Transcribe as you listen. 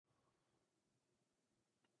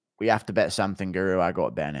We have to bet something, Guru. I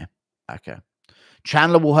got Benny. Okay.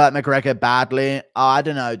 Chandler will hurt McGregor badly. Oh, I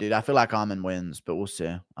don't know, dude. I feel like Armin wins, but we'll see.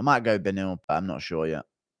 I might go Benil, but I'm not sure yet.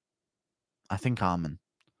 I think Armin.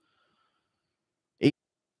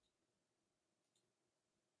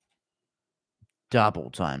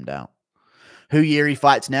 Double timed out. Who Yuri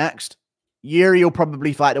fights next? Yuri will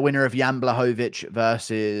probably fight the winner of Jan Blachowicz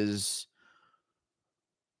versus...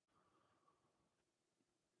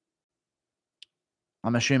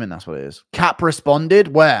 I'm assuming that's what it is. Kape responded?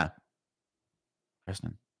 Where?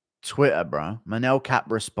 Twitter, bro. Manel Kape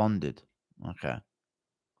responded. Okay.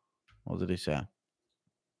 What did he say?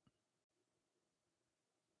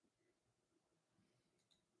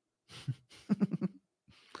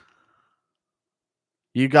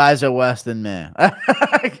 You guys are worse than me.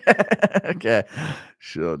 Okay.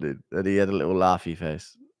 Sure, dude. And he had a little laughy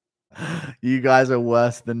face. You guys are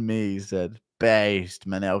worse than me, he said. Based.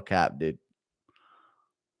 Manel Kape, dude.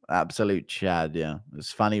 Absolute Chad, yeah.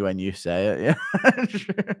 It's funny when you say it,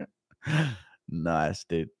 yeah. Nice,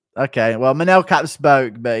 dude. Okay, well, Manel Kape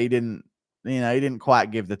spoke, but he didn't, he didn't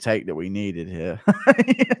quite give the take that we needed here.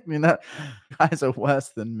 Guys are worse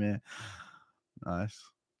than me. Nice.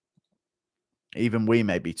 Even we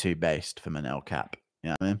may be too based for Manel Kape. You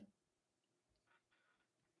know what I mean?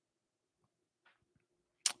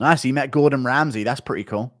 Nice. He met Gordon Ramsay. That's pretty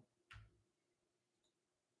cool.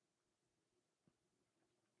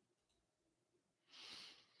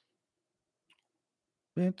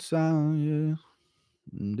 It's on you,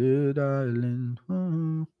 the darling.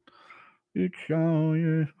 It's on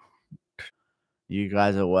you. You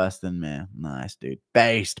guys are worse than me. Nice, dude.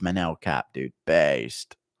 Based, Manel Kape, dude.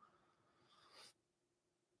 Based.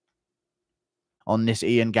 On this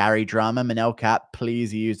Ian Gary drama, Manel Kape,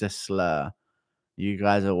 please use a slur. You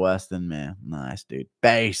guys are worse than me. Nice, dude.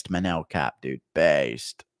 Based, Manel Kape, dude.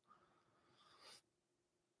 Based.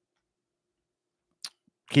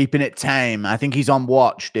 Keeping it tame. I think he's on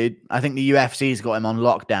watch, dude. I think the UFC's got him on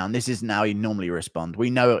lockdown. This isn't how he'd normally respond. We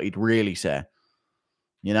know what he'd really say.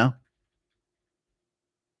 You know?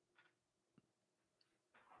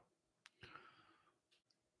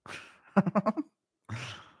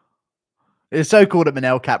 It's so cool that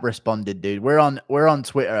Manel Kape responded, dude. We're on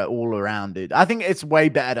Twitter all around, dude. I think it's way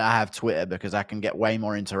better to have Twitter because I can get way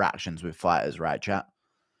more interactions with fighters, right, chat?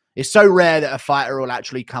 It's so rare that a fighter will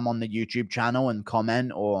actually come on the YouTube channel and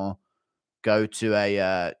comment or go to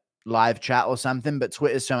a live chat or something, but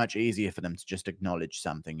Twitter's so much easier for them to just acknowledge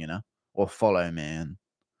something, you know, or follow me. And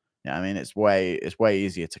yeah, I mean, it's way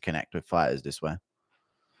easier to connect with fighters this way.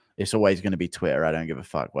 It's always going to be Twitter. I don't give a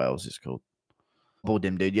fuck what else it's called. Wobbled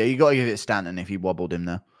him, dude. Yeah, you got to give it Stanton if he wobbled him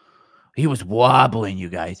there. He was wobbling, you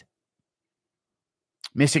guys.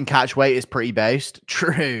 Missing catch weight is pretty based.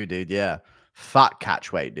 True, dude. Yeah. Fuck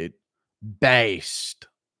catch weight, dude. Based.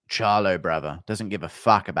 Charlo, brother. Doesn't give a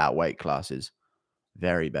fuck about weight classes.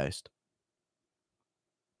 Very based.